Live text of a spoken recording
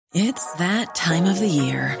It's that time of the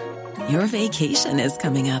year. Your vacation is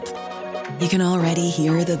coming up. You can already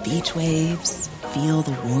hear the beach waves, feel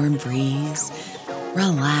the warm breeze,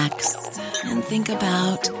 relax, and think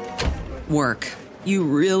about work. You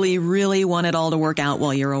really, really want it all to work out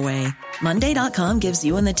while you're away. Monday.com gives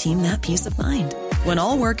you and the team that peace of mind. When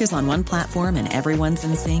all work is on one platform and everyone's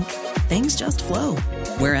in sync, things just flow.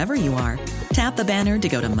 Wherever you are, tap the banner to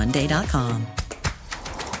go to Monday.com.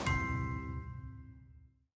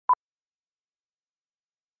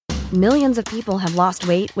 Millions of people have lost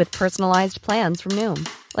weight with personalized plans from Noom.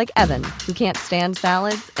 Like Evan, who can't stand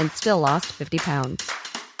salads and still lost 50 pounds.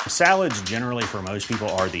 Salads generally for most people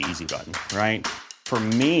are the easy button, right? For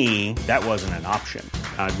me, that wasn't an option.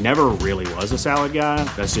 I never really was a salad guy.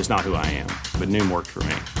 That's just not who I am. But Noom worked for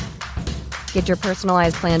me. Get your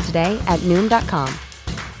personalized plan today at Noom.com.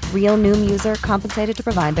 Real Noom user compensated to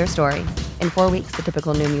provide their story. In 4 weeks, the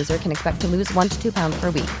typical Noom user can expect to lose 1 to 2 pounds per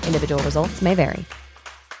week. Individual results may vary.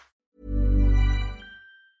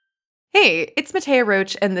 Hey, it's Matea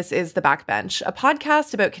Roach, and this is The Backbench, a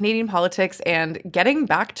podcast about Canadian politics and getting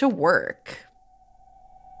back to work.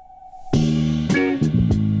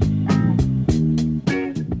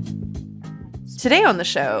 Today on the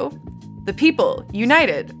show, the people,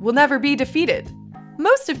 united, will never be defeated.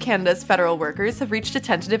 Most of Canada's federal workers have reached a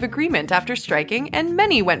tentative agreement after striking, and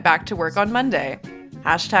many went back to work on Monday.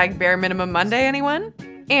 Hashtag bare minimum Monday, anyone?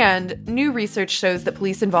 And new research shows that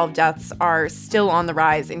police-involved deaths are still on the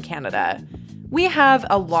rise in Canada. We have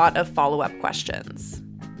a lot of follow-up questions.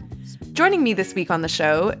 Joining me this week on the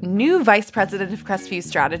show, new Vice President of Crestview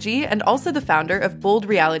Strategy and also the founder of Bold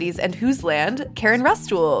Realities and Whose Land, Karen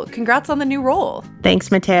Restool. Congrats on the new role. Thanks,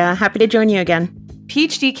 Matea. Happy to join you again.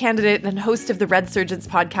 PhD candidate and host of the Red Surgeons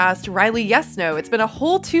podcast, Riley Yesno. It's been a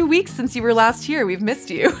whole 2 weeks since you were last here. We've missed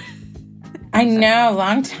you. I know,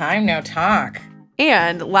 long time no talk.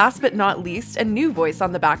 And last but not least, a new voice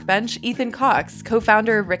on the backbench, Ethan Cox,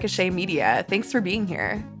 co-founder of Ricochet Media. Thanks for being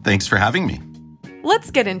here. Thanks for having me.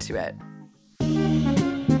 Let's get into it.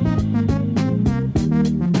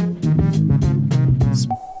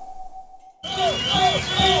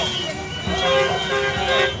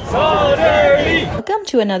 Welcome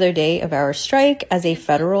to another day of our strike as a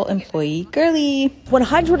federal employee girly.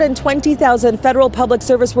 120,000 federal public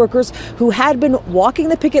service workers who had been walking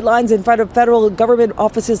the picket lines in front of federal government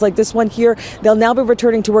offices like this one here, they'll now be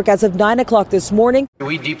returning to work as of 9 o'clock this morning.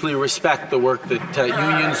 We deeply respect the work that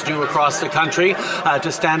unions do across the country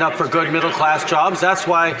to stand up for good middle-class jobs. That's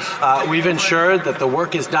why we've ensured that the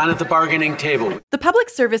work is done at the bargaining table. The Public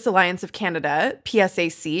Service Alliance of Canada,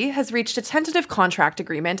 PSAC, has reached a tentative contract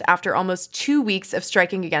agreement after almost 2 weeks of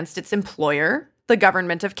striking against its employer, the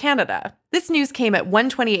Government of Canada. This news came at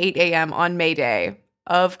 1:28 a.m. on May Day.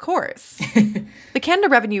 Of course. The Canada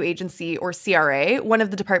Revenue Agency, or CRA, one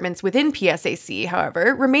of the departments within PSAC,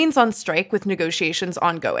 however, remains on strike with negotiations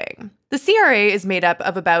ongoing. The CRA is made up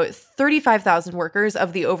of about 35,000 workers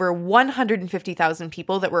of the over 150,000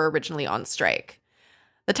 people that were originally on strike.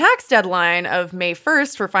 The tax deadline of May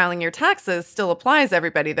 1st for filing your taxes still applies,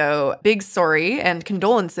 everybody, though. Big sorry and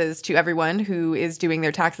condolences to everyone who is doing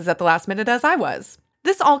their taxes at the last minute, as I was.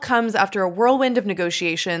 This all comes after a whirlwind of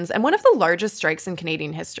negotiations and one of the largest strikes in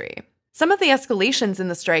Canadian history. Some of the escalations in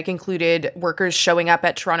the strike included workers showing up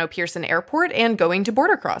at Toronto Pearson Airport and going to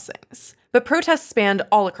border crossings. But protests spanned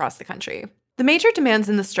all across the country. The major demands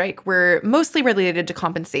in the strike were mostly related to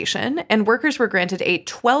compensation, and workers were granted a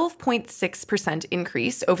 12.6%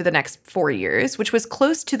 increase over the next 4 years, which was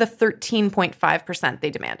close to the 13.5%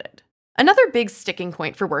 they demanded. Another big sticking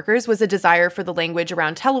point for workers was a desire for the language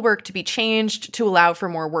around telework to be changed to allow for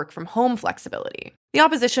more work-from-home flexibility. The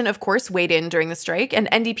opposition, of course, weighed in during the strike,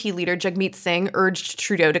 and NDP leader Jagmeet Singh urged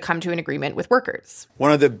Trudeau to come to an agreement with workers.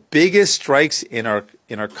 One of the biggest strikes in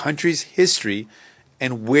our country's history.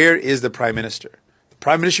 And where is the Prime Minister? The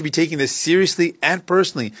Prime Minister should be taking this seriously and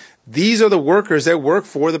personally. These are the workers that work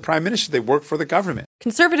for the Prime Minister. They work for the government.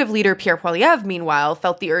 Conservative leader Pierre Poilievre, meanwhile,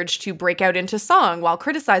 felt the urge to break out into song while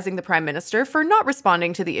criticizing the Prime Minister for not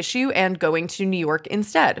responding to the issue and going to New York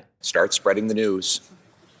instead. Start spreading the news.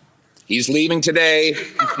 He's leaving today.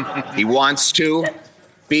 He wants to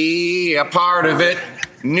be a part of it.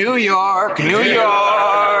 New York, New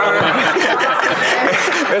York.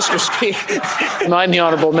 Mr. Speaker. Remind the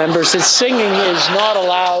honourable members that singing is not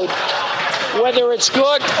allowed. Whether it's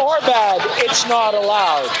good or bad, it's not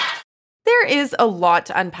allowed. There is a lot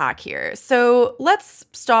to unpack here, so let's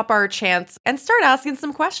stop our chants and start asking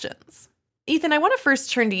some questions. Ethan, I want to first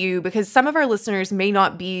turn to you because some of our listeners may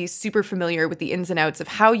not be super familiar with the ins and outs of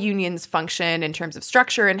how unions function in terms of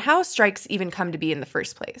structure and how strikes even come to be in the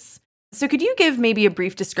first place. So could you give maybe a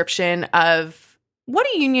brief description of what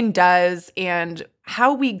a union does and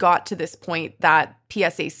how we got to this point that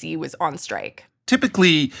PSAC was on strike.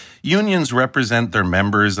 Typically, unions represent their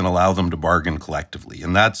members and allow them to bargain collectively,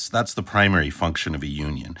 and that's the primary function of a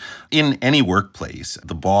union. In any workplace,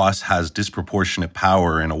 the boss has disproportionate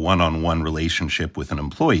power in a one-on-one relationship with an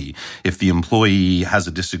employee. If the employee has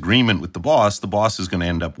a disagreement with the boss is going to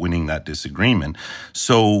end up winning that disagreement.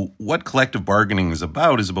 So what collective bargaining is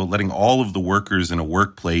about letting all of the workers in a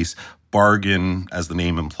workplace bargain, as the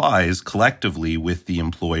name implies, collectively with the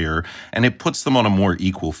employer, and it puts them on a more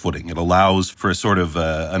equal footing. It allows for a sort of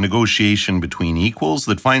a negotiation between equals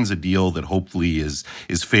that finds a deal that hopefully is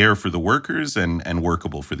fair for the workers and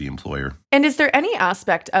workable for the employer. And is there any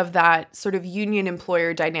aspect of that sort of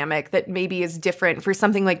union-employer dynamic that maybe is different for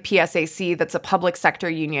something like PSAC that's a public sector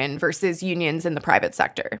union versus unions in the private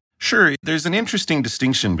sector? Sure. There's an interesting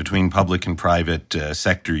distinction between public and private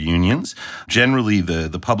sector unions. Generally,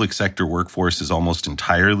 the public sector workforce is almost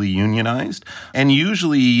entirely unionized, and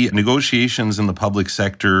usually negotiations in the public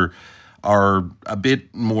sector are a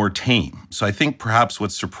bit more tame. So I think perhaps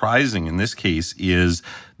what's surprising in this case is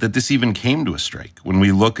that this even came to a strike. When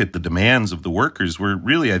we look at the demands of the workers, were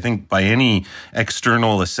really, I think, by any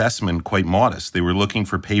external assessment, quite modest. They were looking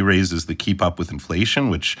for pay raises that keep up with inflation,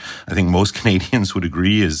 which I think most Canadians would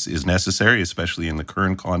agree is necessary, especially in the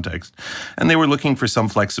current context. And they were looking for some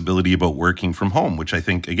flexibility about working from home, which I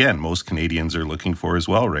think, again, most Canadians are looking for as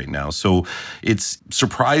well right now. So it's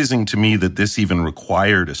surprising to me that this even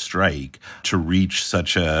required a strike to reach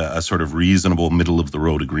such a sort of reasonable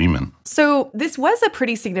middle-of-the-road agreement. So this was a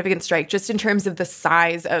pretty significant strike just in terms of the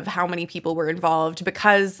size of how many people were involved,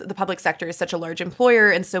 because the public sector is such a large employer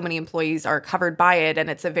and so many employees are covered by it, and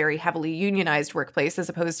it's a very heavily unionized workplace as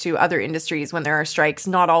opposed to other industries. When there are strikes,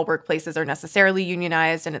 not all workplaces are necessarily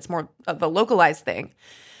unionized, and it's more of a localized thing.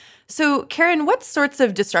 So, Karen, what sorts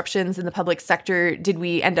of disruptions in the public sector did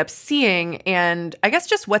we end up seeing? And I guess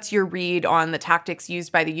just what's your read on the tactics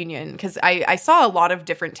used by the union? Because I saw a lot of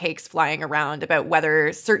different takes flying around about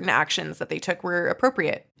whether certain actions that they took were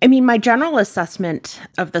appropriate. I mean, my general assessment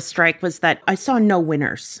of the strike was that I saw no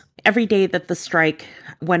winners. Every day that the strike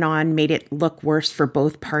went on made it look worse for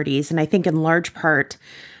both parties. And I think in large part,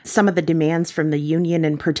 some of the demands from the union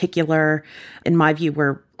in particular, in my view,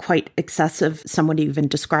 were quite excessive. Some would even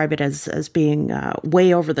describe it as being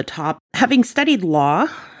way over the top. Having studied law,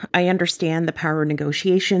 I understand the power of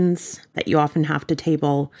negotiations, that you often have to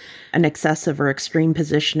table an excessive or extreme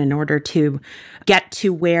position in order to get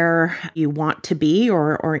to where you want to be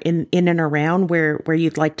or in and around where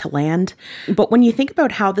you'd like to land. But when you think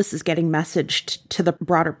about how this is getting messaged to the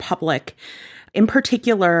broader public, in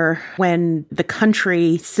particular, when the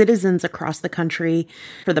country, citizens across the country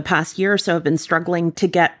for the past year or so have been struggling to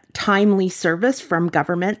get timely service from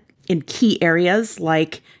government in key areas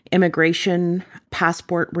like immigration,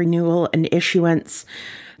 passport renewal and issuance,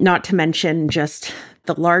 not to mention just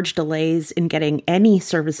the large delays in getting any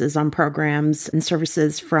services on programs and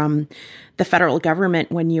services from the federal government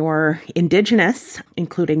when you're Indigenous,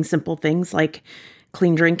 including simple things like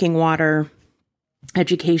clean drinking water,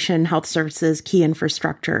 education, health services, key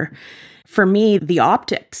infrastructure. For me, the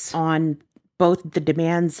optics on both the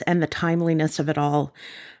demands and the timeliness of it all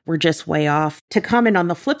were just way off. To comment on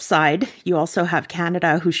the flip side, you also have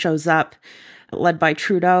Canada, who shows up, led by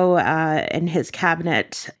Trudeau and his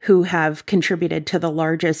cabinet, who have contributed to the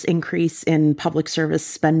largest increase in public service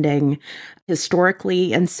spending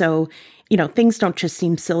historically. And so, things don't just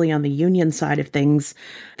seem silly on the union side of things.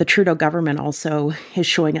 The Trudeau government also is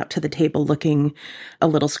showing up to the table looking a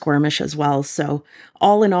little squirmish as well. So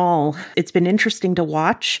all in all, it's been interesting to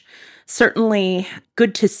watch. Certainly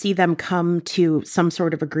good to see them come to some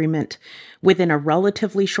sort of agreement within a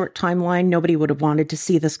relatively short timeline. Nobody would have wanted to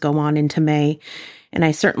see this go on into May. And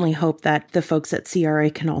I certainly hope that the folks at CRA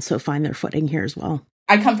can also find their footing here as well.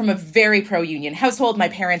 I come from a very pro-union household. My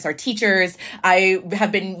parents are teachers. I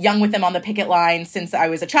have been young with them on the picket line since I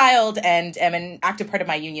was a child and am an active part of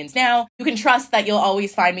my unions now. You can trust that you'll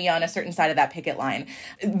always find me on a certain side of that picket line.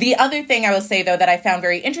 The other thing I will say, though, that I found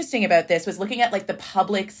very interesting about this was looking at the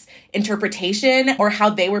public's interpretation or how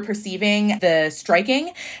they were perceiving the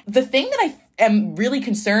striking. The thing that I am really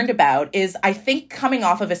concerned about is, I think, coming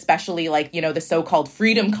off of especially the so-called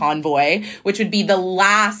Freedom Convoy, which would be the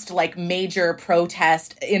last major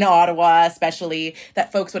protest in Ottawa, especially,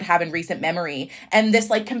 that folks would have in recent memory. And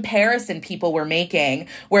this comparison people were making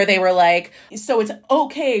where they were so it's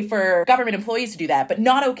okay for government employees to do that, but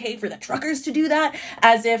not okay for the truckers to do that,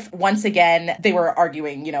 as if once again they were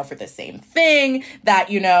arguing, for the same thing, that,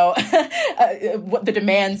 the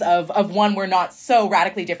demands of one were not so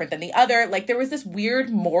radically different than the other. there was this weird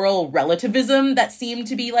moral relativism that seemed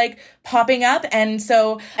to be like popping up. And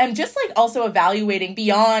so I'm just like also evaluating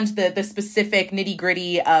beyond the specific nitty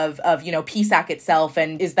gritty of, PSAC itself.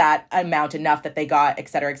 And is that amount enough that they got, et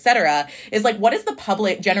cetera, is like, what is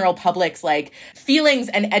the general public's like feelings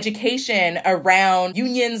and education around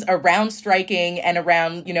unions, around striking, and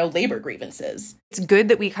around, labor grievances? It's good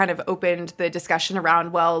that we kind of opened the discussion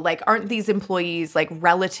around, well, like, aren't these employees like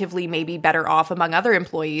relatively maybe better off among other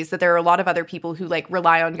employees? That there are a lot of other people who like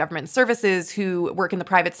rely on government services, who work in the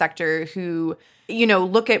private sector, who,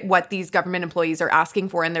 look at what these government employees are asking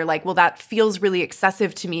for. And they're like, well, that feels really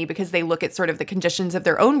excessive to me, because they look at sort of the conditions of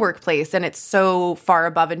their own workplace and it's so far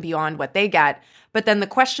above and beyond what they get. But then the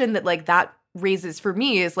question that like that raises for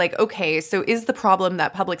me is like, okay, so is the problem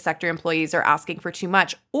that public sector employees are asking for too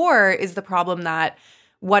much? Or is the problem that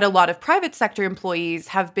what a lot of private sector employees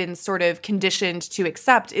have been sort of conditioned to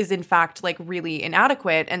accept is in fact like really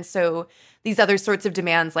inadequate? And so these other sorts of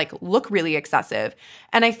demands like look really excessive.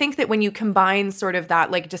 And I think that when you combine sort of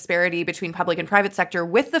that like disparity between public and private sector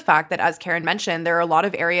with the fact that, as Karen mentioned, there are a lot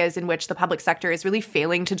of areas in which the public sector is really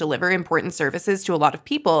failing to deliver important services to a lot of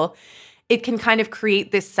people, it can kind of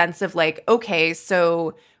create this sense of like, okay,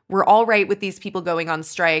 so we're all right with these people going on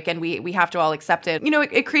strike and we have to all accept it.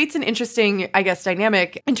 It creates an interesting, I guess,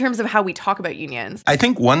 dynamic in terms of how we talk about unions. I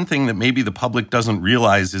think one thing that maybe the public doesn't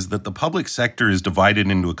realize is that the public sector is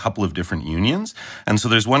divided into a couple of different unions. And so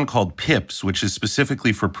there's one called PIPS, which is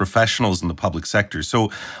specifically for professionals in the public sector.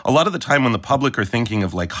 So a lot of the time when the public are thinking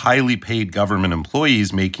of like highly paid government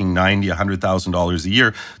employees making $90,000, $100,000 a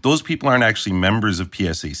year, those people aren't actually members of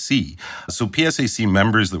PSAC. So PSAC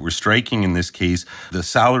members that were striking in this case, the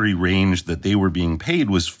salary range that they were being paid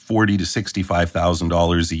was $40,000 to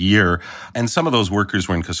 $65,000 a year. And some of those workers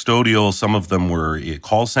were in custodial, some of them were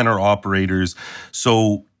call center operators.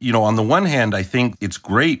 So, on the one hand, I think it's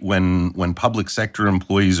great when public sector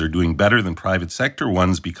employees are doing better than private sector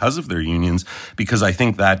ones because of their unions, because I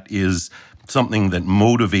think that is something that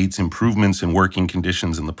motivates improvements in working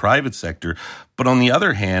conditions in the private sector. But on the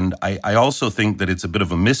other hand, I also think that it's a bit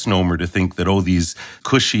of a misnomer to think that, these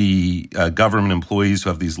cushy government employees who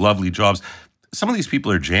have these lovely jobs, some of these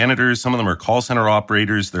people are janitors, some of them are call center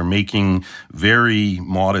operators, they're making very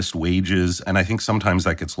modest wages, and I think sometimes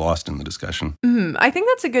that gets lost in the discussion. I think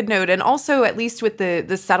that's a good note. And also, at least with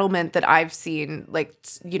the settlement that I've seen, like,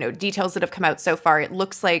 details that have come out so far, it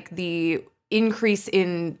looks like the increase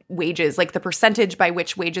in wages, like the percentage by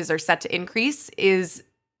which wages are set to increase, is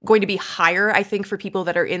going to be higher, I think, for people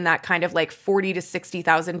that are in that kind of like 40 to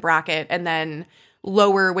 60,000 bracket, and then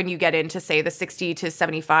lower when you get into, say, the 60 to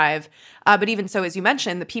 75. But even so, as you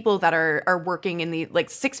mentioned, the people that are working in the like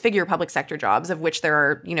six-figure public sector jobs, of which there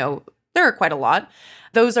are quite a lot,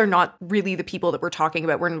 those are not really the people that we're talking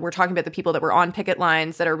about. We're talking about the people that were on picket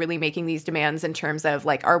lines that are really making these demands in terms of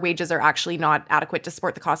like, our wages are actually not adequate to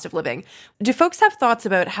support the cost of living. Do folks have thoughts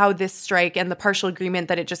about how this strike and the partial agreement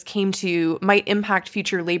that it just came to might impact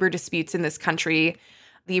future labor disputes in this country?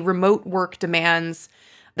 The remote work demands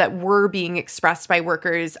that were being expressed by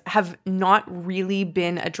workers have not really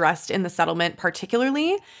been addressed in the settlement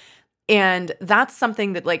particularly. And that's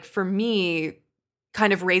something that, like, for me,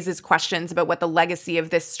 kind of raises questions about what the legacy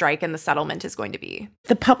of this strike and the settlement is going to be.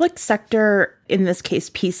 The public sector, in this case,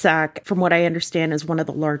 PSAC, from what I understand, is one of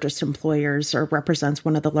the largest employers or represents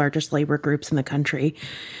one of the largest labor groups in the country.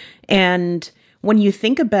 And when you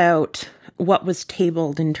think about what was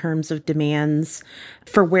tabled in terms of demands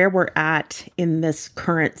for where we're at in this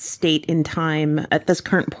current state in time, at this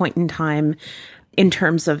current point in time, in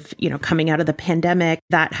terms of, coming out of the pandemic,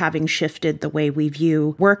 that having shifted the way we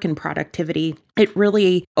view work and productivity, it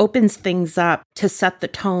really opens things up to set the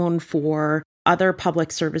tone for other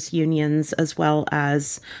public service unions as well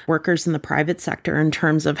as workers in the private sector in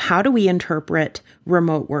terms of how do we interpret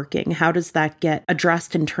remote working? How does that get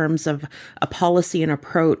addressed in terms of a policy and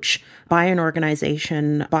approach by an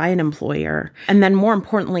organization, by an employer? And then more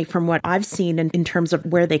importantly, from what I've seen in terms of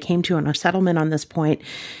where they came to in our settlement on this point,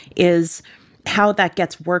 is how that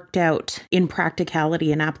gets worked out in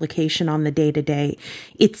practicality and application on the day-to-day.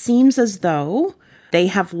 It seems as though they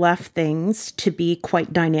have left things to be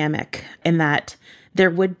quite dynamic in that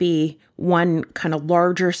there would be one kind of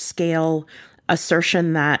larger scale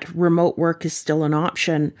assertion that remote work is still an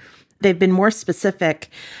option. They've been more specific,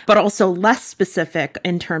 but also less specific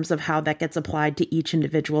in terms of how that gets applied to each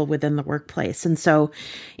individual within the workplace. And so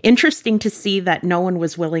interesting to see that no one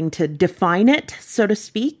was willing to define it, so to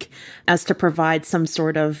speak, as to provide some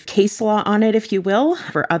sort of case law on it, if you will,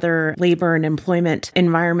 for other labor and employment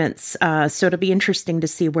environments. So it'll be interesting to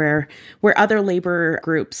see where other labor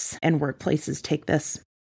groups and workplaces take this.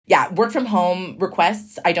 yeah, work from home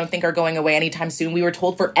requests, I don't think are going away anytime soon. We were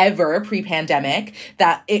told forever pre-pandemic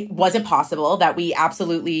that it wasn't possible, that we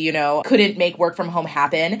absolutely, couldn't make work from home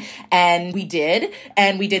happen. And we did.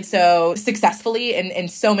 And we did so successfully in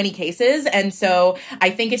so many cases. And so I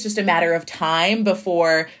think it's just a matter of time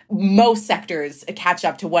before most sectors catch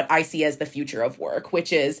up to what I see as the future of work,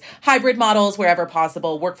 which is hybrid models wherever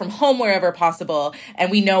possible, work from home wherever possible.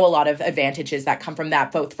 And we know a lot of advantages that come from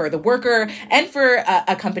that, both for the worker and for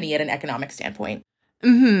a company at an economic standpoint.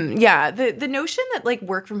 Mm-hmm. Yeah. The notion that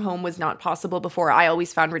work from home was not possible before, I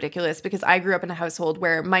always found ridiculous, because I grew up in a household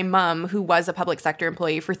where my mom, who was a public sector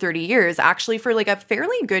employee for 30 years, actually for a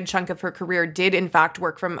fairly good chunk of her career did in fact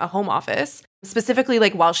work from a home office, specifically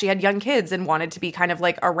while she had young kids and wanted to be kind of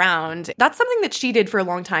around. That's something that she did for a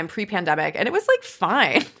long time pre-pandemic, and it was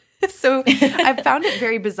fine. So I've found it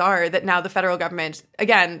very bizarre that now the federal government,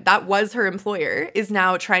 again, that was her employer, is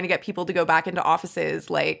now trying to get people to go back into offices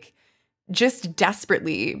just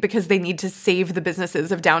desperately because they need to save the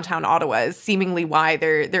businesses of downtown Ottawa is seemingly why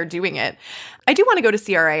they're doing it. I do want to go to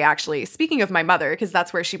CRA, actually. Speaking of my mother, because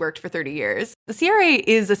that's where she worked for 30 years. The CRA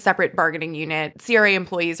is a separate bargaining unit. CRA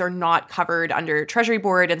employees are not covered under Treasury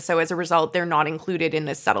Board, and so as a result, they're not included in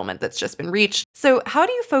this settlement that's just been reached. So how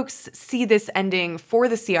do you folks see this ending for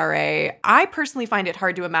the CRA? I personally find it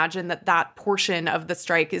hard to imagine that portion of the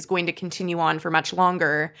strike is going to continue on for much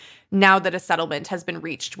longer now that a settlement has been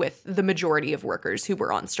reached with the majority of workers who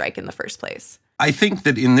were on strike in the first place. I think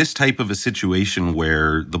that in this type of a situation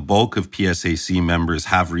where the bulk of PSAC members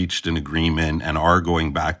have reached an agreement and are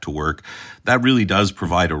going back to work, that really does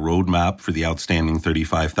provide a roadmap for the outstanding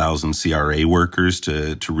 35,000 CRA workers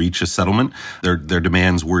to reach a settlement. Their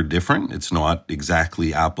demands were different. It's not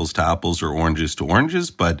exactly apples to apples or oranges to oranges,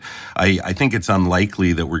 but I think it's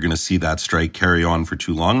unlikely that we're going to see that strike carry on for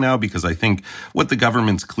too long now, because I think what the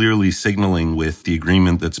government's clearly signaling with the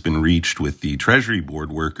agreement that's been reached with the Treasury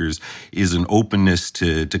Board workers is an openness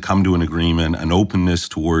to come to an agreement, an openness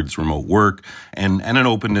towards remote work, and an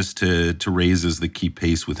openness to raises that keep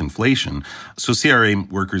pace with inflation. So CRA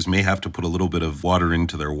workers may have to put a little bit of water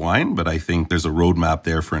into their wine, but I think there's a roadmap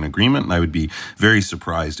there for an agreement, and I would be very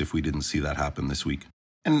surprised if we didn't see that happen this week.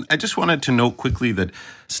 And I just wanted to note quickly that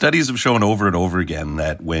studies have shown over and over again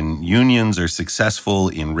that when unions are successful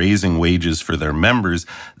in raising wages for their members,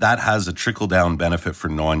 that has a trickle-down benefit for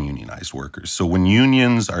non-unionized workers. So when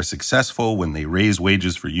unions are successful, when they raise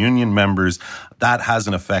wages for union members, that has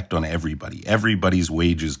an effect on everybody. Everybody's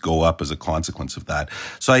wages go up as a consequence of that.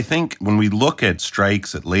 So I think when we look at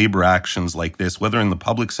strikes, at labor actions like this, whether in the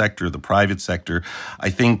public sector or the private sector,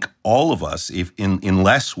 I think all of us,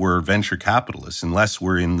 unless we're venture capitalists, unless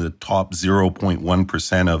we're in the top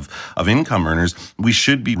 0.1% of income earners, we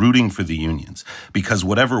should be rooting for the unions, because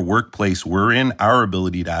whatever workplace we're in, our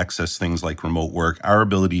ability to access things like remote work, our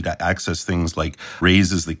ability to access things like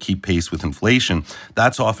raises that keep pace with inflation,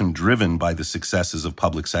 that's often driven by the successes of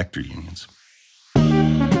public sector unions.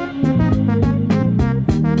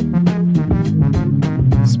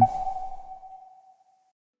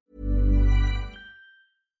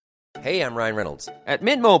 Hey, I'm Ryan Reynolds. At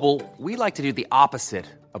Mint Mobile, we like to do the opposite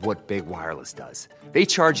of what Big Wireless does. They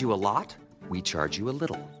charge you a lot, we charge you a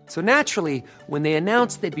little. So naturally, when they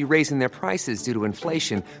announced they'd be raising their prices due to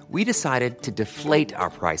inflation, we decided to deflate our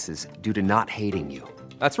prices due to not hating you.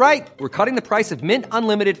 That's right. We're cutting the price of Mint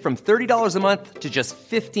Unlimited from $30 a month to just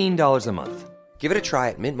 $15 a month. Give it a try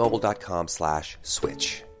at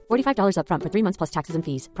mintmobile.com/switch. $45 up front for 3 months plus taxes and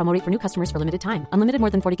fees. Promo rate for new customers for limited time. Unlimited more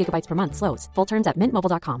than 40 gigabytes per month. Slows full terms at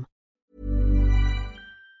mintmobile.com.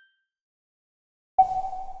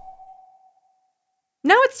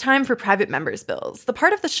 Now it's time for Private Members Bills, the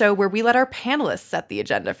part of the show where we let our panelists set the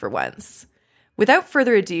agenda for once. Without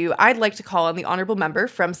further ado, I'd like to call on the honourable member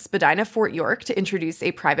from Spadina, Fort York, to introduce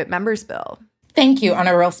a Private Members Bill. Thank you,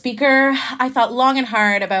 Honourable Speaker. I thought long and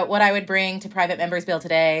hard about what I would bring to Private Members Bill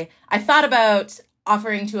today. I thought about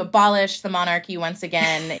offering to abolish the monarchy once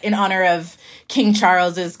again in honor of King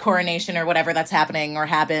Charles's coronation or whatever that's happening or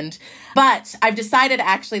happened. But I've decided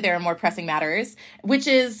actually there are more pressing matters, which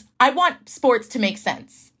is I want sports to make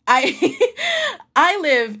sense. I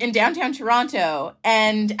live in downtown Toronto,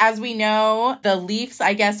 and as we know, the Leafs,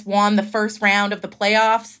 I guess, won the first round of the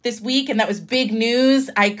playoffs this week, and that was big news.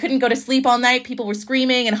 I couldn't go to sleep all night. People were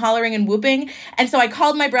screaming and hollering and whooping, and so I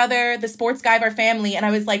called my brother, the sports guy of our family, and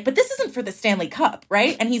I was like, but this isn't for the Stanley Cup,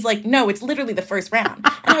 right? And he's like, no, it's literally the first round.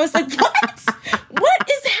 And I was like, what? What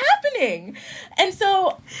is happening? exciting. And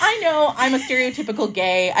so I know I'm a stereotypical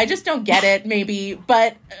gay. I just don't get it, maybe.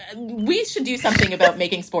 But we should do something about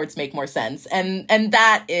making sports make more sense. And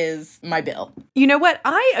that is my bill. You know what?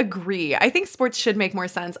 I agree. I think sports should make more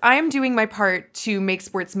sense. I am doing my part to make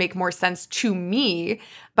sports make more sense to me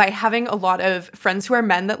by having a lot of friends who are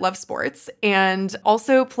men that love sports and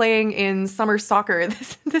also playing in summer soccer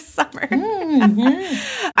this summer.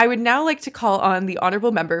 Mm-hmm. I would now like to call on the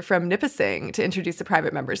honorable member from Nipissing to introduce a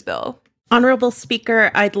private member's bill. Honorable Speaker,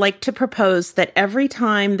 I'd like to propose that every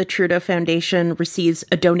time the Trudeau Foundation receives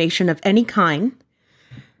a donation of any kind,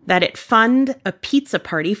 that it fund a pizza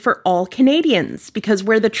party for all Canadians, because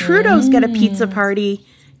where the Trudeaus get a pizza party,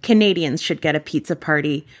 Canadians should get a pizza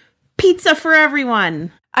party. Pizza for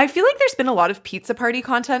everyone. I feel like there's been a lot of pizza party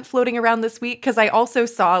content floating around this week because I also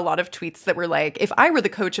saw a lot of tweets that were like, if I were the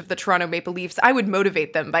coach of the Toronto Maple Leafs, I would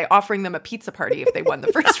motivate them by offering them a pizza party if they won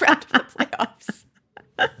the first round of the playoffs.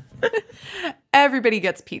 Everybody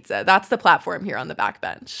gets pizza. That's the platform here on the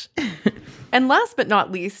backbench. And last but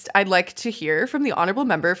not least, I'd like to hear from the honourable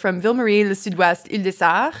member from Ville-Marie-le-Sud-Ouest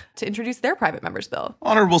Île-des-Sœurs to introduce their private member's bill.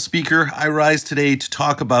 Honourable Speaker, I rise today to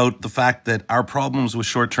talk about the fact that our problems with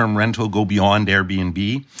short-term rental go beyond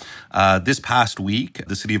Airbnb. This past week,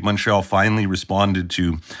 the City of Montreal finally responded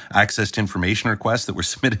to access to information requests that were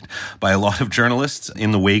submitted by a lot of journalists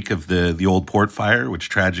in the wake of the old port fire, which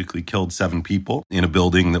tragically killed 7 people in a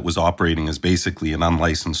building that was operating as basically an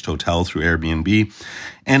unlicensed hotel through Airbnb.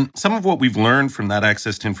 And some of what we've learned from that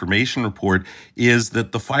access to information report is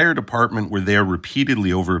that the fire department were there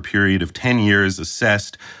repeatedly over a period of 10 years,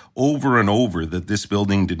 assessed over and over that this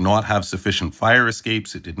building did not have sufficient fire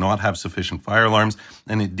escapes, it did not have sufficient fire alarms,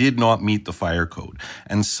 and it did not meet the fire code.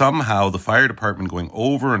 And somehow the fire department going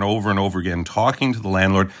over and over and over again, talking to the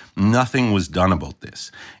landlord, nothing was done about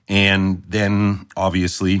this. And then,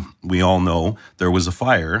 obviously, we all know there was a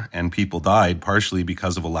fire and people died partially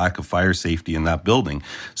because of a lack of fire safety in that building.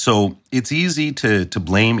 So it's easy to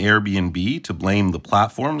blame Airbnb, to blame the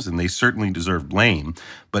platforms, and they certainly deserve blame.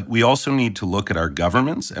 But we also need to look at our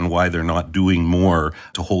governments and why they're not doing more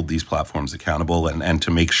to hold these platforms accountable and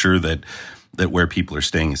to make sure that where people are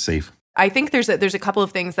staying is safe. I think there's a couple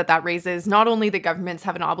of things that raises. Not only that governments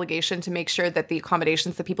have an obligation to make sure that the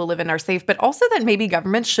accommodations that people live in are safe, but also that maybe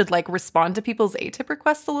governments should respond to people's ATIP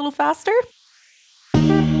requests a little faster.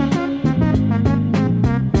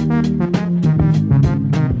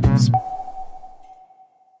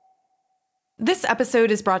 This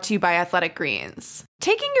episode is brought to you by Athletic Greens.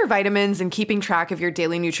 Taking your vitamins and keeping track of your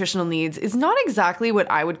daily nutritional needs is not exactly what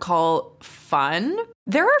I would call fun.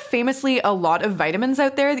 There are famously a lot of vitamins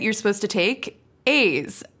out there that you're supposed to take.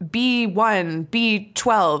 A's, B1,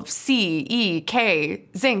 B12, C, E, K,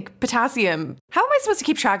 zinc, potassium. How am I supposed to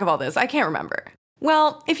keep track of all this? I can't remember.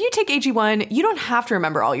 Well, if you take AG1, you don't have to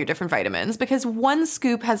remember all your different vitamins because one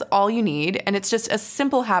scoop has all you need, and it's just a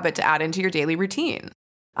simple habit to add into your daily routine.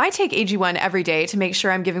 I take AG1 every day to make sure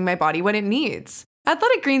I'm giving my body what it needs.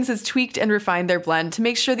 Athletic Greens has tweaked and refined their blend to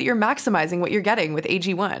make sure that you're maximizing what you're getting with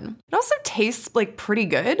AG1. It also tastes pretty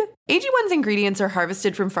good. AG1's ingredients are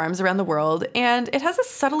harvested from farms around the world, and it has a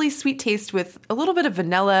subtly sweet taste with a little bit of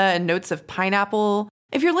vanilla and notes of pineapple.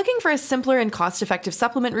 If you're looking for a simpler and cost-effective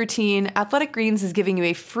supplement routine, Athletic Greens is giving you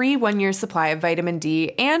a free 1-year supply of vitamin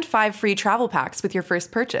D and 5 free travel packs with your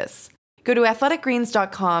first purchase. Go to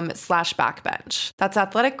athleticgreens.com/backbench. That's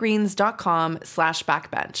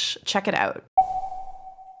athleticgreens.com/backbench. Check it out.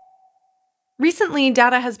 Recently,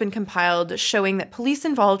 data has been compiled showing that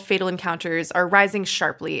police-involved fatal encounters are rising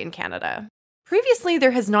sharply in Canada. Previously,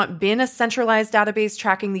 there has not been a centralized database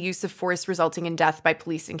tracking the use of force resulting in death by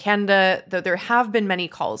police in Canada, though there have been many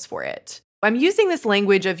calls for it. I'm using this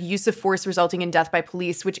language of use of force resulting in death by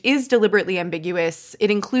police, which is deliberately ambiguous. It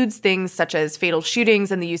includes things such as fatal shootings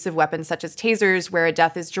and the use of weapons such as tasers, where a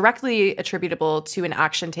death is directly attributable to an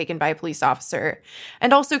action taken by a police officer,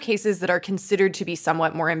 and also cases that are considered to be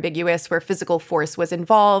somewhat more ambiguous, where physical force was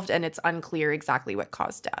involved and it's unclear exactly what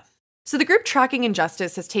caused death. So the group Tracking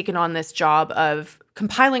Injustice has taken on this job of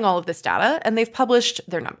compiling all of this data, and they've published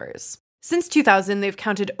their numbers. Since 2000, they've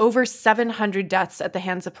counted over 700 deaths at the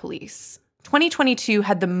hands of police. 2022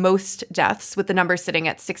 had the most deaths, with the number sitting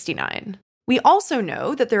at 69. We also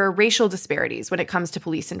know that there are racial disparities when it comes to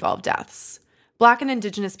police-involved deaths. Black and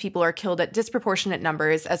Indigenous people are killed at disproportionate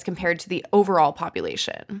numbers as compared to the overall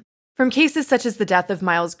population. From cases such as the death of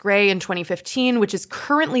Miles Gray in 2015, which is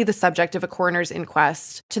currently the subject of a coroner's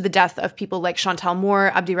inquest, to the death of people like Chantal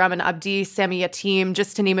Moore, Abdirahman Abdi, Sami Yatim,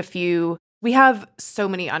 just to name a few, we have so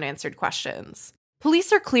many unanswered questions.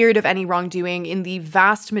 Police are cleared of any wrongdoing in the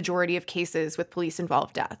vast majority of cases with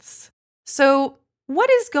police-involved deaths. So, what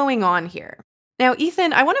is going on here? Now,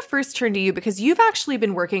 Ethan, I want to first turn to you because you've actually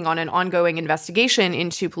been working on an ongoing investigation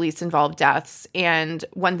into police-involved deaths. And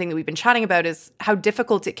one thing that we've been chatting about is how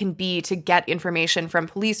difficult it can be to get information from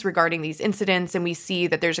police regarding these incidents. And we see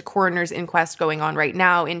that there's a coroner's inquest going on right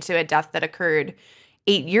now into a death that occurred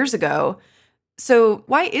 8 years ago. So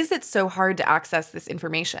why is it so hard to access this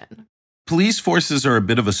information? Police forces are a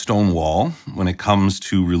bit of a stone wall when it comes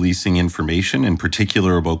to releasing information, in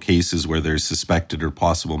particular about cases where there's suspected or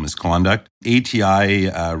possible misconduct. ATI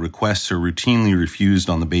requests are routinely refused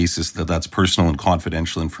on the basis that that's personal and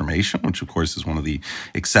confidential information, which of course is one of the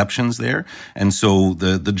exceptions there. And so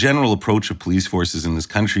the general approach of police forces in this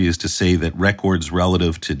country is to say that records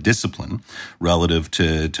relative to discipline, relative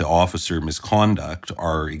to officer misconduct,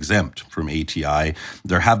 are exempt from ATI.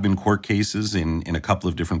 There have been court cases in a couple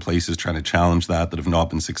of different places trying to challenge that have not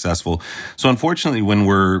been successful. So unfortunately, when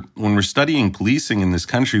we're studying policing in this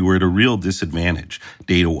country, we're at a real disadvantage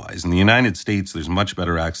data-wise. In the United States, there's much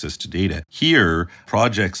better access to data. Here,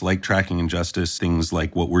 projects like Tracking Injustice, things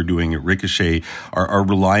like what we're doing at Ricochet, are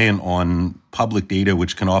reliant on public data,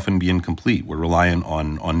 which can often be incomplete. We're reliant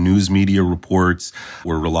on news media reports.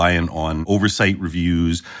 We're reliant on oversight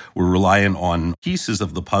reviews. We're reliant on pieces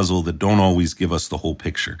of the puzzle that don't always give us the whole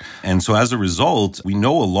picture. And so as a result, we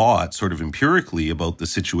know a lot sort of empirically about the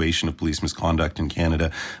situation of police misconduct in Canada,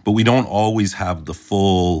 but we don't always have the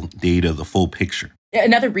full data, the full picture.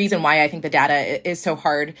 Another reason why I think the data is so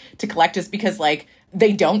hard to collect is because,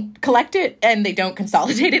 they don't collect it and they don't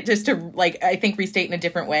consolidate it, just to I think restate in a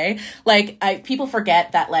different way. People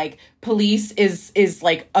forget that police is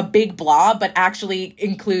a big blob, but actually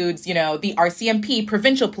includes, the RCMP,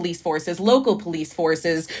 provincial police forces, local police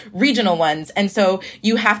forces, regional ones. And so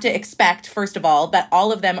you have to expect, first of all, that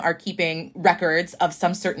all of them are keeping records of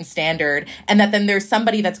some certain standard, and that then there's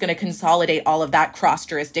somebody that's going to consolidate all of that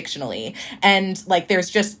cross-jurisdictionally. And there's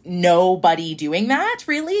just nobody doing that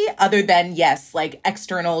really, other than, yes,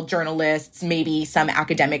 external journalists, maybe some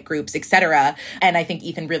academic groups, etc. And I think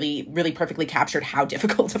Ethan really, really perfectly captured how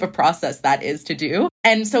difficult of a process that is to do.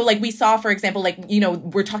 And so we saw, for example,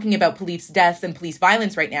 we're talking about police deaths and police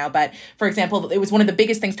violence right now. But for example, it was one of the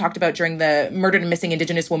biggest things talked about during the Murdered and Missing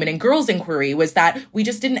Indigenous Women and Girls inquiry was that we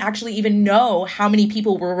just didn't actually even know how many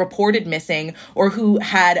people were reported missing or who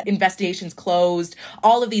had investigations closed,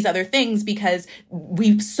 all of these other things, because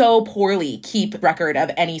we so poorly keep record of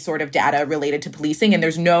any sort of data related to policing, and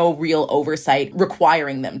there's no real oversight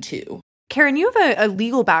requiring them to. Karen, you have a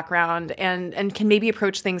legal background and can maybe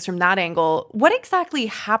approach things from that angle. What exactly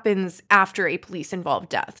happens after a police-involved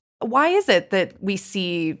death? Why is it that we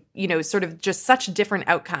see, sort of just such different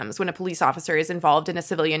outcomes when a police officer is involved in a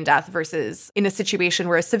civilian death versus in a situation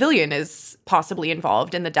where a civilian is possibly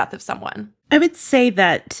involved in the death of someone? I would say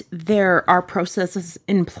that there are processes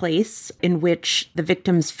in place in which the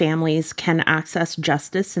victims' families can access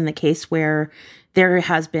justice in the case where there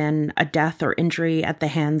has been a death or injury at the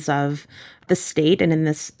hands of the state. And in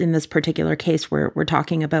this particular case, we're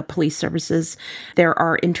talking about police services. There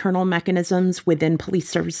are internal mechanisms within police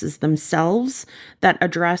services themselves that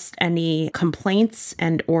address any complaints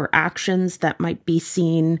and or actions that might be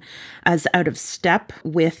seen as out of step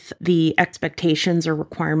with the expectations or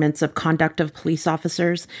requirements of conduct of police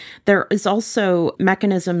officers. There is also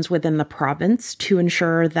mechanisms within the province to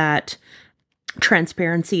ensure that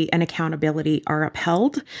transparency and accountability are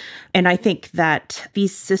upheld. And I think that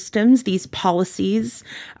these systems, these policies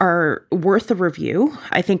are worth a review.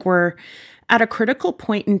 I think we're at a critical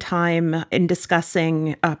point in time in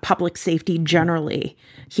discussing public safety generally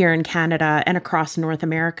here in Canada and across North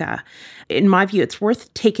America. In my view, it's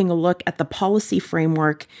worth taking a look at the policy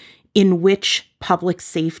framework in which public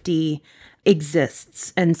safety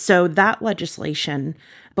exists. And so that legislation,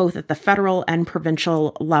 both at the federal and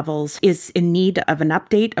provincial levels, is in need of an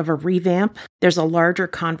update, of a revamp. There's a larger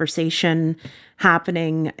conversation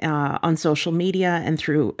happening on social media and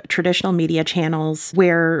through traditional media channels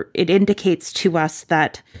where it indicates to us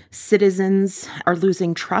that citizens are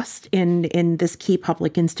losing trust in this key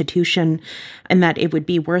public institution, and that it would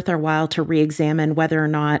be worth our while to re-examine whether or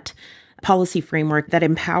not policy framework that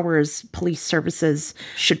empowers police services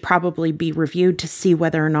should probably be reviewed to see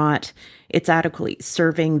whether or not it's adequately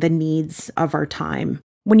serving the needs of our time.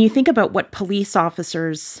 When you think about what police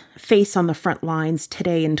officers face on the front lines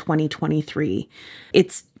today in 2023,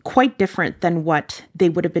 it's quite different than what they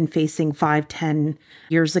would have been facing 5-10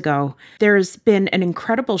 years ago. There's been an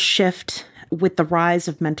incredible shift with the rise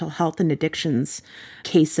of mental health and addictions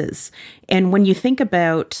cases. And when you think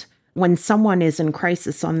about when someone is in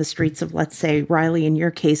crisis on the streets of, let's say, Riley, in your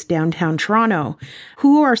case, downtown Toronto,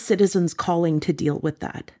 who are citizens calling to deal with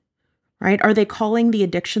that, right? Are they calling the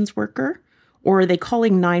addictions worker? Or are they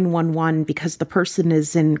calling 911 because the person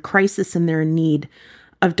is in crisis and they're in need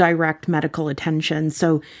of direct medical attention?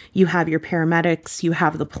 So you have your paramedics, you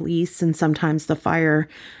have the police, and sometimes the fire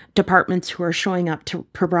departments who are showing up to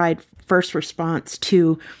provide first response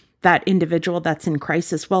to that individual that's in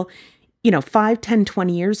crisis. Well, 5, 10,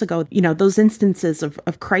 20 years ago, those instances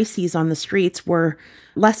of crises on the streets were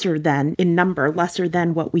lesser than in number, lesser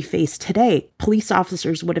than what we face today. Police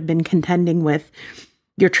officers would have been contending with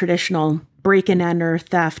your traditional break and enter,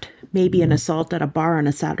 theft, maybe an assault at a bar on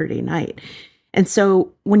a Saturday night. And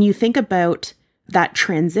so when you think about that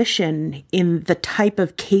transition in the type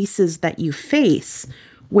of cases that you face,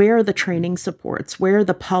 where are the training supports? Where are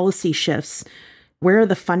the policy shifts? Where are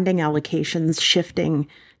the funding allocations shifting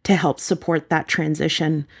to help support that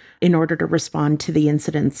transition in order to respond to the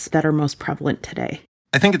incidents that are most prevalent today?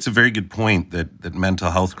 I think it's a very good point that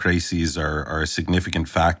mental health crises are a significant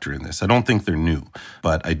factor in this. I don't think they're new,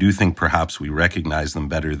 but I do think perhaps we recognize them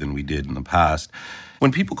better than we did in the past.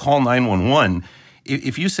 When people call 911,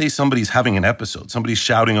 if you say somebody's having an episode, somebody's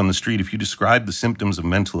shouting on the street, if you describe the symptoms of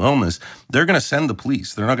mental illness, they're going to send the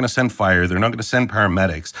police. They're not going to send fire. They're not going to send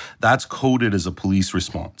paramedics. That's coded as a police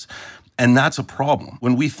response. And that's a problem.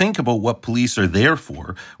 When we think about what police are there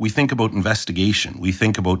for, we think about investigation. We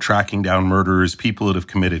think about tracking down murderers, people that have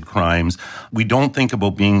committed crimes. We don't think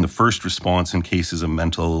about being the first response in cases of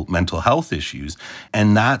mental health issues.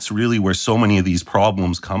 And that's really where so many of these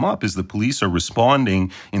problems come up, is the police are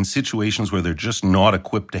responding in situations where they're just not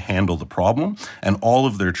equipped to handle the problem. And all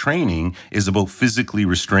of their training is about physically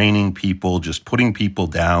restraining people, just putting people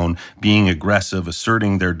down, being aggressive,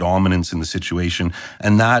 asserting their dominance in the situation.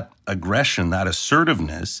 And that aggression, that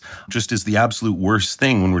assertiveness, just is the absolute worst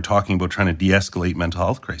thing when we're talking about trying to de-escalate mental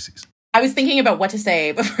health crises. I was thinking about what to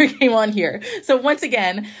say before I came on here. So once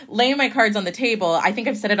again, laying my cards on the table, I think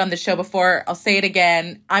I've said it on the show before. I'll say it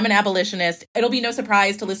again. I'm an abolitionist. It'll be no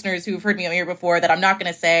surprise to listeners who've heard me on here before that I'm not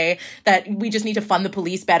going to say that we just need to fund the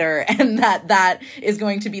police better and that is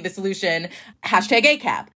going to be the solution.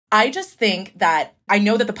 #ACAP. I just think that I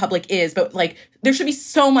know that the public is, but there should be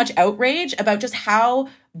so much outrage about just how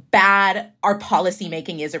bad our policy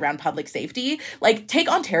making is around public safety. Take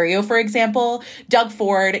Ontario, for example. Doug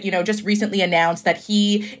Ford, just recently announced that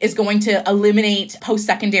he is going to eliminate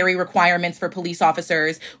post-secondary requirements for police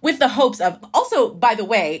officers with the hopes of also, by the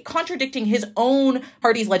way, contradicting his own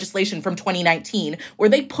party's legislation from 2019, where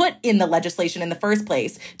they put in the legislation in the first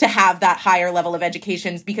place to have that higher level of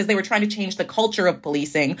educations because they were trying to change the culture of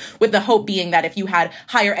policing, with the hope being that if you had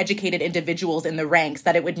higher educated individuals in the ranks,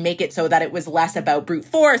 that it would make it so that it was less about brute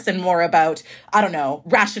force and more about,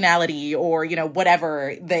 rationality or,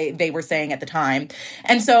 whatever they were saying at the time.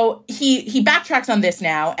 And so he backtracks on this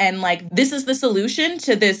now. And this is the solution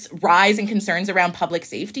to this rise in concerns around public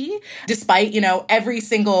safety, despite, every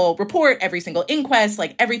single report, every single inquest,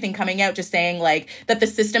 everything coming out, just saying that the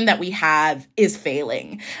system that we have is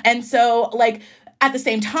failing. And so at the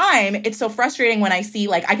same time, it's so frustrating when I see,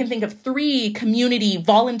 I can think of 3 community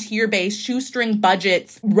volunteer-based shoestring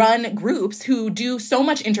budgets run groups who do so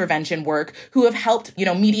much intervention work, who have helped,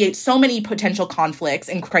 mediate so many potential conflicts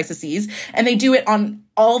and crises. And they do it on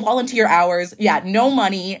all volunteer hours. Yeah, no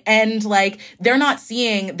money. And they're not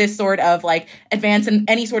seeing this sort of advance in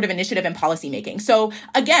any sort of initiative in policymaking. So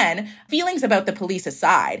again, feelings about the police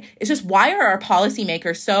aside, it's just, why are our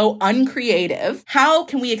policymakers so uncreative? How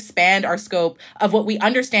can we expand our scope of what we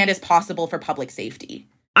understand is possible for public safety?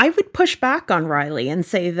 I would push back on Riley and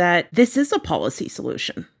say that this is a policy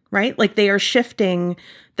solution, right? They are shifting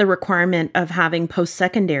the requirement of having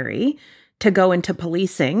post-secondary to go into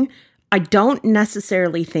policing. I don't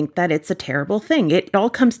necessarily think that it's a terrible thing. It all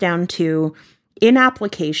comes down to, in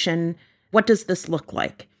application, what does this look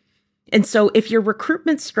like? And so if your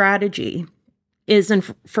recruitment strategy is,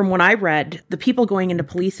 and from what I read, the people going into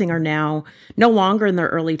policing are now no longer in their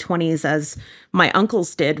early 20s, as my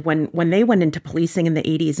uncles did when they went into policing in the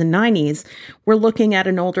 80s and 90s. We're looking at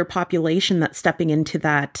an older population that's stepping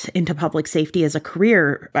into public safety as a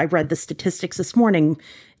career. I read the statistics this morning.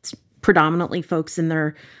 It's predominantly folks in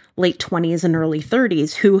their late 20s and early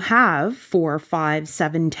 30s who have 4, 5,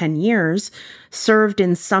 7, 10 years served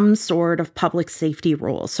in some sort of public safety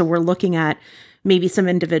role. So we're looking at maybe some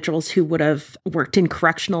individuals who would have worked in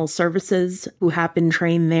correctional services, who have been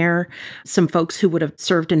trained there, some folks who would have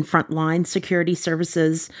served in frontline security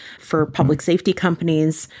services for public safety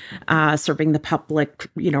companies, serving the public,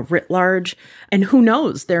 writ large. And who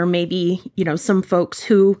knows, there may be, some folks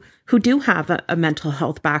who do have a mental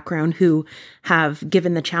health background, who have,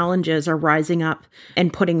 given the challenges, are rising up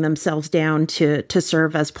and putting themselves down to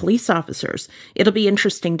serve as police officers. It'll be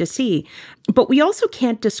interesting to see. But we also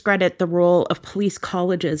can't discredit the role of police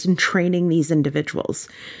colleges and training these individuals.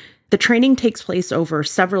 The training takes place over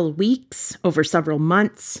several weeks, over several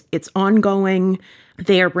months. It's ongoing.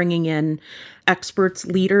 They are bringing in experts,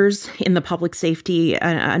 leaders in the public safety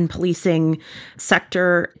and policing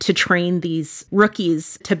sector to train these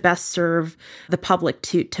rookies to best serve the public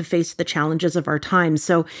to face the challenges of our time.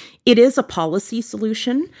 So it is a policy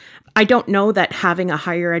solution. I don't know that having a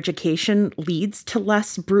higher education leads to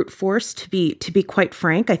less brute force, to be quite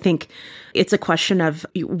frank. I think it's a question of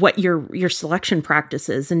what your selection practice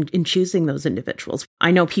is in choosing those individuals.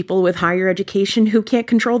 I know people with higher education who can't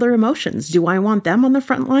control their emotions. Do I want them on the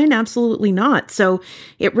front line? Absolutely not. So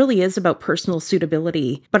it really is about personal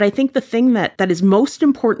suitability. But I think the thing that is most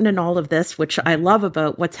important in all of this, which I love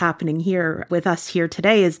about what's happening here with us here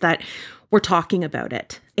today, is that we're talking about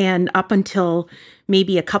it. And up until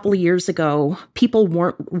maybe a couple of years ago, people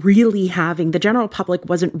weren't really the general public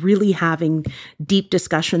wasn't really having deep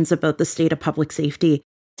discussions about the state of public safety.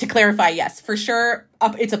 To clarify, yes, for sure,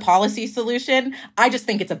 it's a policy solution. I just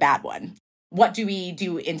think it's a bad one. What do we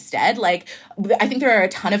do instead? I think there are a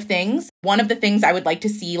ton of things. One of the things I would like to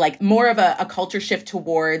see, more of a culture shift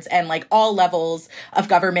towards, and all levels of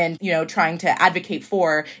government, trying to advocate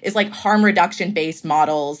for, is harm reduction based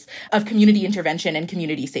models of community intervention and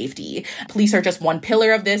community safety. Police are just one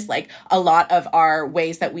pillar of this. A lot of our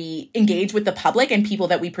ways that we engage with the public and people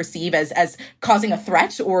that we perceive as causing a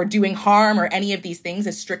threat or doing harm or any of these things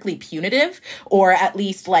is strictly punitive, or at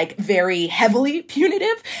least very heavily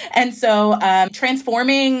punitive. And so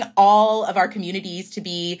transforming all of our communities to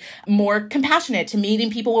be more compassionate, to meeting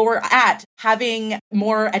people where we're at, having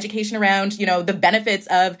more education around, the benefits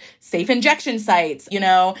of safe injection sites,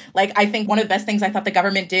 I think one of the best things I thought the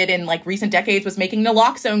government did in recent decades was making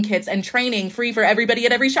naloxone kits and training free for everybody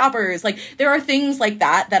at every Shoppers. There are things like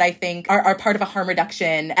that I think are part of a harm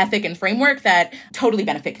reduction ethic and framework that totally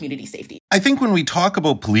benefit community safety. I think when we talk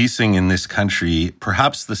about policing in this country,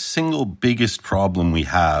 perhaps the single biggest problem we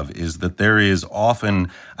have is that there is often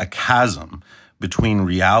a chasm between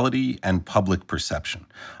reality and public perception.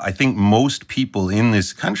 I think most people in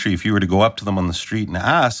this country, if you were to go up to them on the street and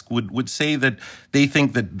ask, would say that they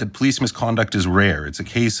think that police misconduct is rare. It's a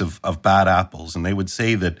case of bad apples. And they would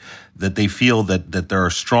say that they feel that there are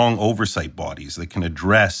strong oversight bodies that can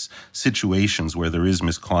address situations where there is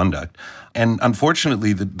misconduct. And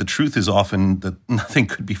unfortunately, the truth is often that nothing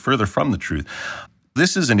could be further from the truth.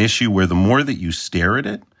 This is an issue where the more that you stare at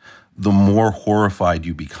it, the more horrified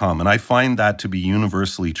you become. And I find that to be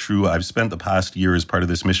universally true. I've spent the past year as part of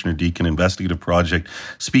this Missioner Deacon investigative project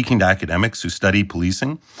speaking to academics who study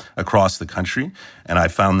policing across the country. And I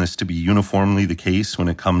found this to be uniformly the case when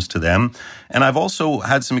it comes to them. And I've also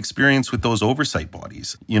had some experience with those oversight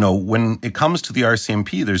bodies. When it comes to the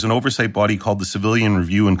RCMP, there's an oversight body called the Civilian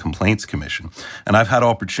Review and Complaints Commission. And I've had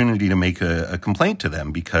opportunity to make a complaint to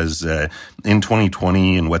them because in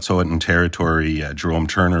 2020 in Wet'suwet'en Territory, Jerome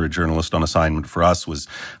Turner, a journalist on assignment for us, was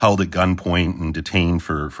held at gunpoint and detained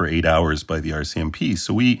for 8 hours by the RCMP.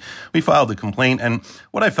 So we filed a complaint. And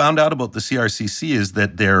what I found out about the CRCC is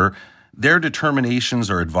that their determinations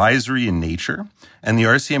are advisory in nature, and the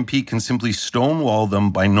RCMP can simply stonewall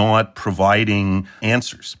them by not providing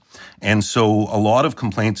answers. And so a lot of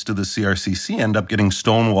complaints to the CRCC end up getting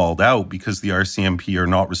stonewalled out because the RCMP are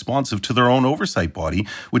not responsive to their own oversight body,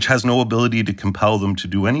 which has no ability to compel them to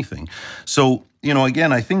do anything. So,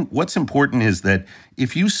 again, I think what's important is that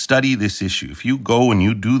if you study this issue, if you go and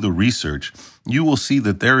you do the research, you will see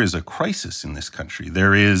that there is a crisis in this country.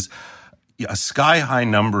 There is a sky-high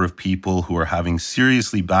number of people who are having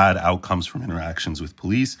seriously bad outcomes from interactions with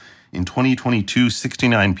police. In 2022,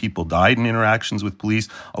 69 people died in interactions with police.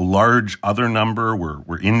 A large other number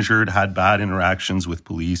were injured, had bad interactions with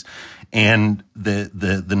police. And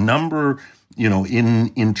the number,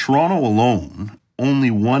 in Toronto alone, only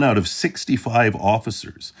 1 out of 65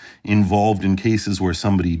 officers involved in cases where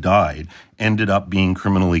somebody died ended up being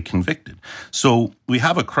criminally convicted. So we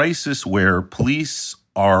have a crisis where police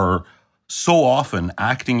are so often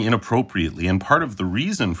acting inappropriately. And part of the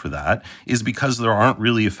reason for that is because there aren't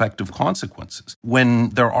really effective consequences.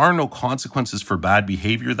 When there are no consequences for bad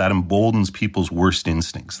behavior, that emboldens people's worst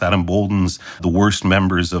instincts. That emboldens the worst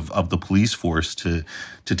members of the police force to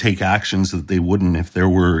take actions that they wouldn't if there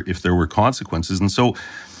were consequences. And so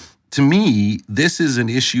To me, this is an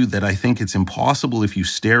issue that I think it's impossible if you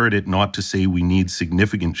stare at it not to say we need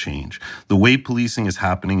significant change. The way policing is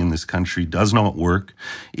happening in this country does not work.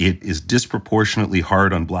 It is disproportionately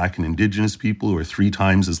hard on Black and Indigenous people who are 3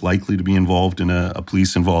 times as likely to be involved in a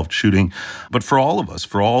police-involved shooting. But for all of us,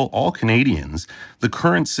 for all Canadians, the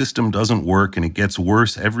current system doesn't work and it gets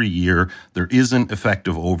worse every year. There isn't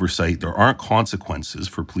effective oversight. There aren't consequences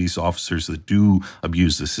for police officers that do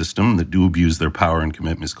abuse the system, that do abuse their power and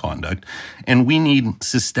commit misconduct. And we need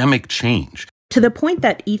systemic change. To the point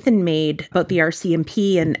that Ethan made about the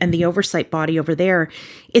RCMP and the oversight body over there,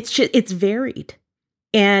 it's varied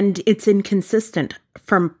and it's inconsistent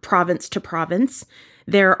from province to province.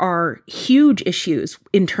 There are huge issues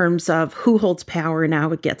in terms of who holds power and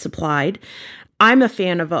how it gets applied. I'm a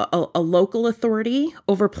fan of a local authority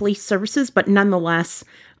over police services, but nonetheless,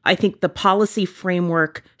 I think the policy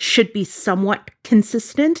framework should be somewhat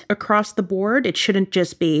consistent across the board. It shouldn't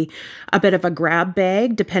just be a bit of a grab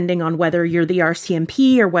bag, depending on whether you're the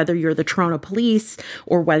RCMP or whether you're the Toronto Police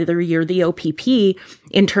or whether you're the OPP,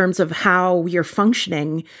 in terms of how you're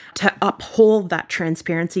functioning to uphold that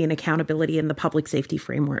transparency and accountability in the public safety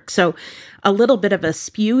framework. So a little bit of a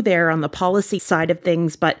spew there on the policy side of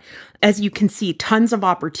things, but as you can see, tons of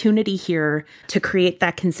opportunity here to create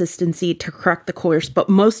that consistency, to correct the course, but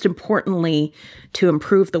most importantly, to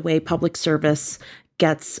improve the way public service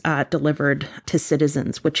gets delivered to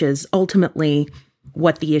citizens, which is ultimately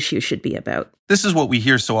what the issue should be about. This is what we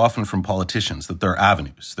hear so often from politicians, that there are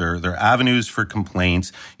avenues. There are avenues for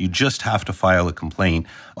complaints. You just have to file a complaint.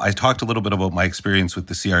 I talked a little bit about my experience with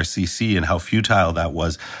the CRCC and how futile that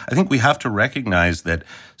was. I think we have to recognize that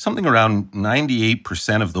something around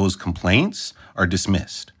 98% of those complaints are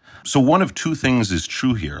dismissed. So one of 2 things is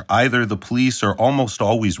true here. Either the police are almost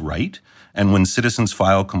always right, and when citizens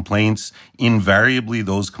file complaints, invariably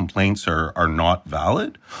those complaints are not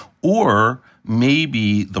valid, or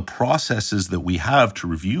maybe the processes that we have to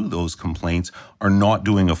review those complaints are not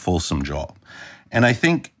doing a fulsome job. And I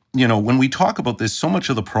think, when we talk about this, so much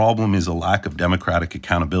of the problem is a lack of democratic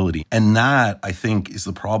accountability. And that, I think, is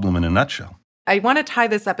the problem in a nutshell. I want to tie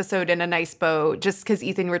this episode in a nice bow, just because,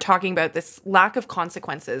 Ethan, we're talking about this lack of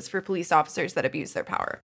consequences for police officers that abuse their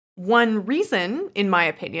power. One reason, in my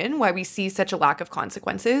opinion, why we see such a lack of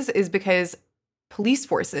consequences is because police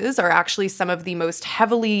forces are actually some of the most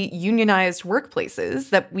heavily unionized workplaces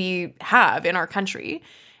that we have in our country.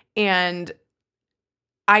 And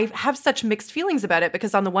I have such mixed feelings about it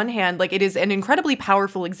because on the one hand, it is an incredibly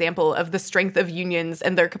powerful example of the strength of unions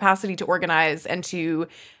and their capacity to organize and to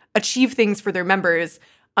achieve things for their members.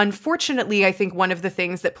 Unfortunately, I think one of the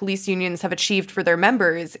things that police unions have achieved for their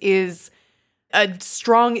members is a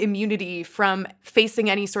strong immunity from facing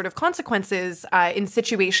any sort of consequences in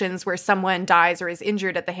situations where someone dies or is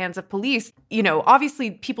injured at the hands of police.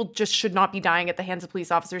 Obviously, people just should not be dying at the hands of police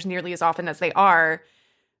officers nearly as often as they are.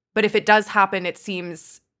 But if it does happen, it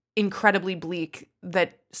seems incredibly bleak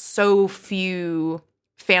that so few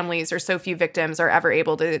families or so few victims are ever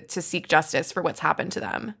able to seek justice for what's happened to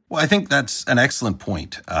them. Well, I think that's an excellent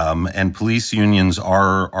point. And police unions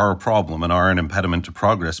are a problem and are an impediment to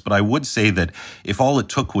progress. But I would say that if all it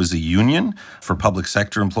took was a union for public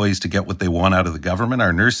sector employees to get what they want out of the government,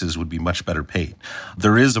 our nurses would be much better paid.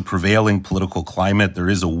 There is a prevailing political climate. There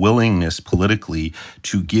is a willingness politically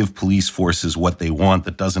to give police forces what they want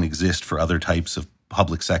that doesn't exist for other types of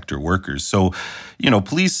public sector workers. So,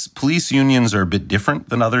 police unions are a bit different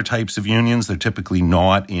than other types of unions. They're typically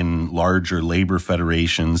not in larger labor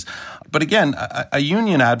federations. But again, a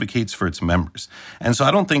union advocates for its members. And so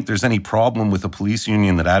I don't think there's any problem with a police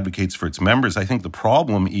union that advocates for its members. I think the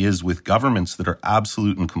problem is with governments that are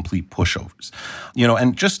absolute and complete pushovers.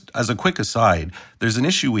 And just as a quick aside, there's an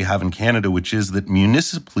issue we have in Canada, which is that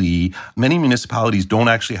municipally, many municipalities don't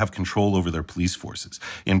actually have control over their police forces.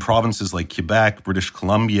 In provinces like Quebec, British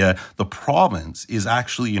Columbia, the province is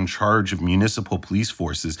actually in charge of municipal police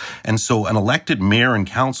forces. And so an elected mayor and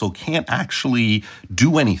council can't actually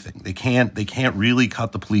do anything. They can't really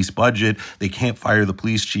cut the police budget. They can't fire the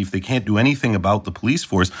police chief. They can't do anything about the police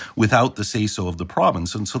force without the say-so of the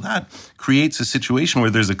province. And so that creates a situation where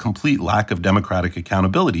there's a complete lack of democratic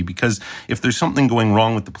accountability, because if there's something going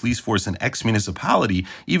wrong with the police force in X municipality,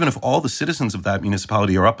 even if all the citizens of that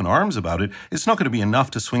municipality are up in arms about it, it's not going to be enough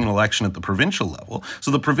to swing an election at the provincial level. So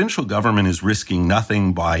the provincial government is risking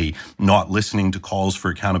nothing by not listening to calls for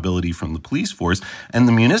accountability from the police force. And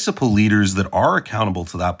the municipal leaders that are accountable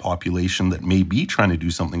to that population that may be trying to do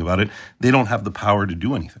something about it, they don't have the power to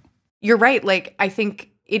do anything. You're right. I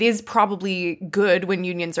think it is probably good when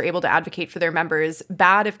unions are able to advocate for their members,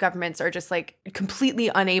 bad if governments are just like completely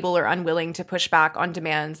unable or unwilling to push back on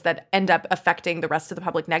demands that end up affecting the rest of the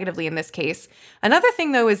public negatively in this case. Another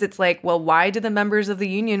thing, though, is it's like, well, why do the members of the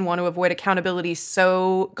union want to avoid accountability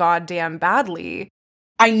so goddamn badly?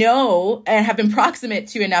 I know and have been proximate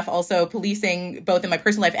to enough also policing both in my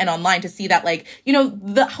personal life and online to see that, like, you know,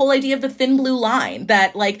 the whole idea of the thin blue line,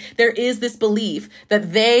 that like there is this belief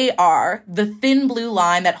that they are the thin blue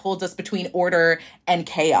line that holds us between order and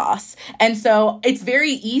chaos. And so it's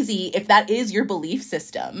very easy, if that is your belief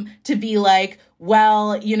system, to be like,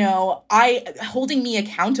 well, you know, holding me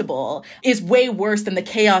accountable is way worse than the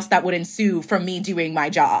chaos that would ensue from me doing my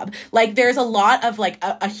job. Like, there's a lot of like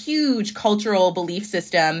a huge cultural belief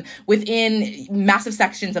system within massive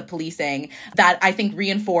sections of policing that I think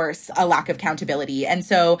reinforce a lack of accountability. And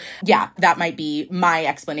so, yeah, that might be my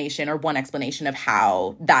explanation, or one explanation of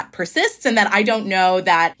how that persists, and that I don't know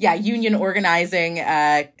that, yeah, union organizing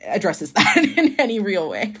addresses that in any real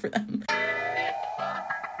way for them.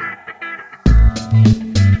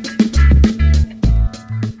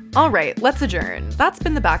 All right, let's adjourn. That's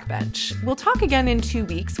been The Backbench. We'll talk again in 2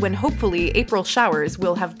 weeks when hopefully April showers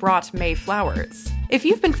will have brought May flowers. If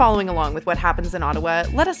you've been following along with what happens in Ottawa,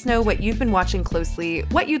 let us know what you've been watching closely,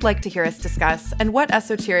 what you'd like to hear us discuss, and what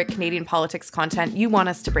esoteric Canadian politics content you want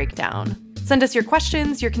us to break down. Send us your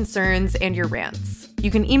questions, your concerns, and your rants.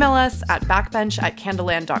 You can email us at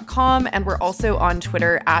backbench@canadaland.com, and we're also on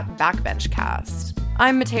Twitter @backbenchcast.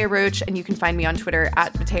 I'm Matea Roach, and you can find me on Twitter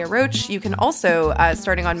 @Matea Roach. You can also,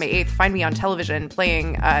 starting on May 8th, find me on television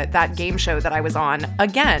playing that game show that I was on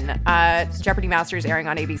again. Jeopardy Masters airing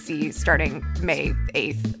on ABC starting May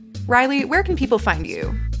 8th. Riley, where can people find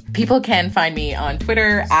you? People can find me on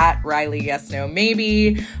Twitter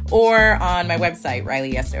 @RileyYesNoMaybe, or on my website,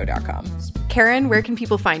 RileyYesNo.com. Karen, where can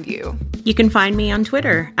people find you? You can find me on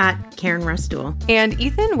Twitter @KarenRustool. And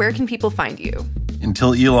Ethan, where can people find you?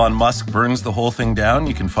 Until Elon Musk burns the whole thing down,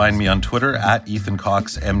 you can find me on Twitter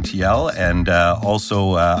 @EthanCoxMTL. And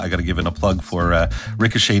also, I got to give in a plug for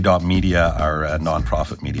Ricochet.media, our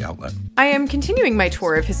nonprofit media outlet. I am continuing my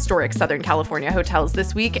tour of historic Southern California hotels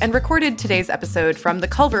this week and recorded today's episode from the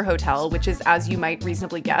Culver Hotel, which is, as you might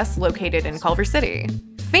reasonably guess, located in Culver City.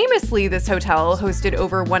 Famously, this hotel hosted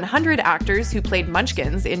over 100 actors who played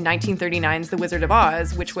Munchkins in 1939's The Wizard of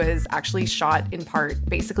Oz, which was actually shot in part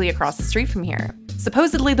basically across the street from here.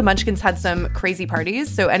 Supposedly, the Munchkins had some crazy parties,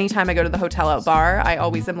 so anytime I go to the hotel out bar, I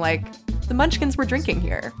always am like, the Munchkins were drinking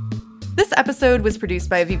here. This episode was produced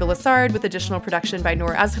by Aviva Lassard with additional production by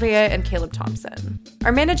Noor Azrieh and Caleb Thompson.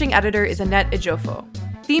 Our managing editor is Annette Ejofo.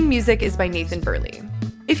 Theme music is by Nathan Burley.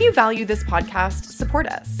 If you value this podcast, support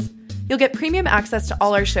us. You'll get premium access to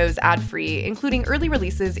all our shows ad-free, including early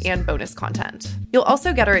releases and bonus content. You'll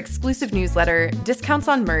also get our exclusive newsletter, discounts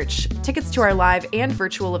on merch, tickets to our live and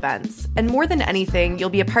virtual events, and more than anything, you'll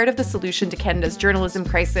be a part of the solution to Canada's journalism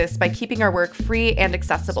crisis by keeping our work free and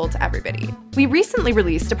accessible to everybody. We recently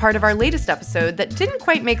released a part of our latest episode that didn't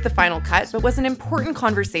quite make the final cut, but was an important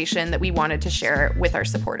conversation that we wanted to share with our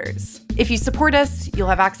supporters. If you support us, you'll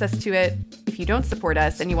have access to it. If you don't support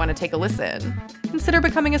us and you want to take a listen, consider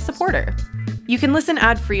becoming a supporter. You can listen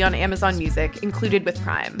ad-free on Amazon Music, included with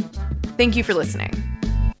Prime. Thank you for listening.